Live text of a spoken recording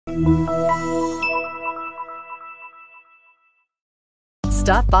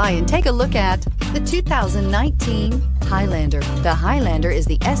Stop by and take a look at the 2019 Highlander. The Highlander is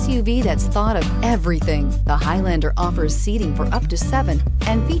the SUV that's thought of everything. The Highlander offers seating for up to 7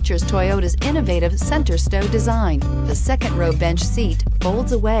 and features Toyota's innovative center stow design. The second row bench seat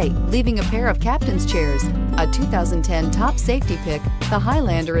folds away, leaving a pair of captain's chairs. A 2010 top safety pick, the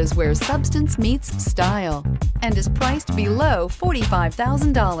Highlander is where substance meets style and is priced below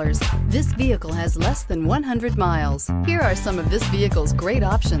 $45,000. This vehicle has less than 100 miles. Here are some of this vehicle's great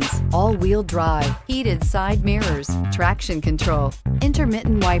options: all-wheel drive, heated side mirrors, traction control,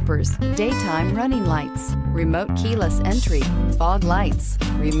 intermittent wipers, daytime running lights, remote keyless entry, fog lights,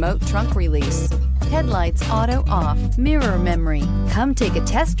 remote trunk release, headlights auto off, mirror memory. Come take a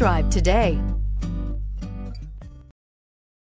test drive today.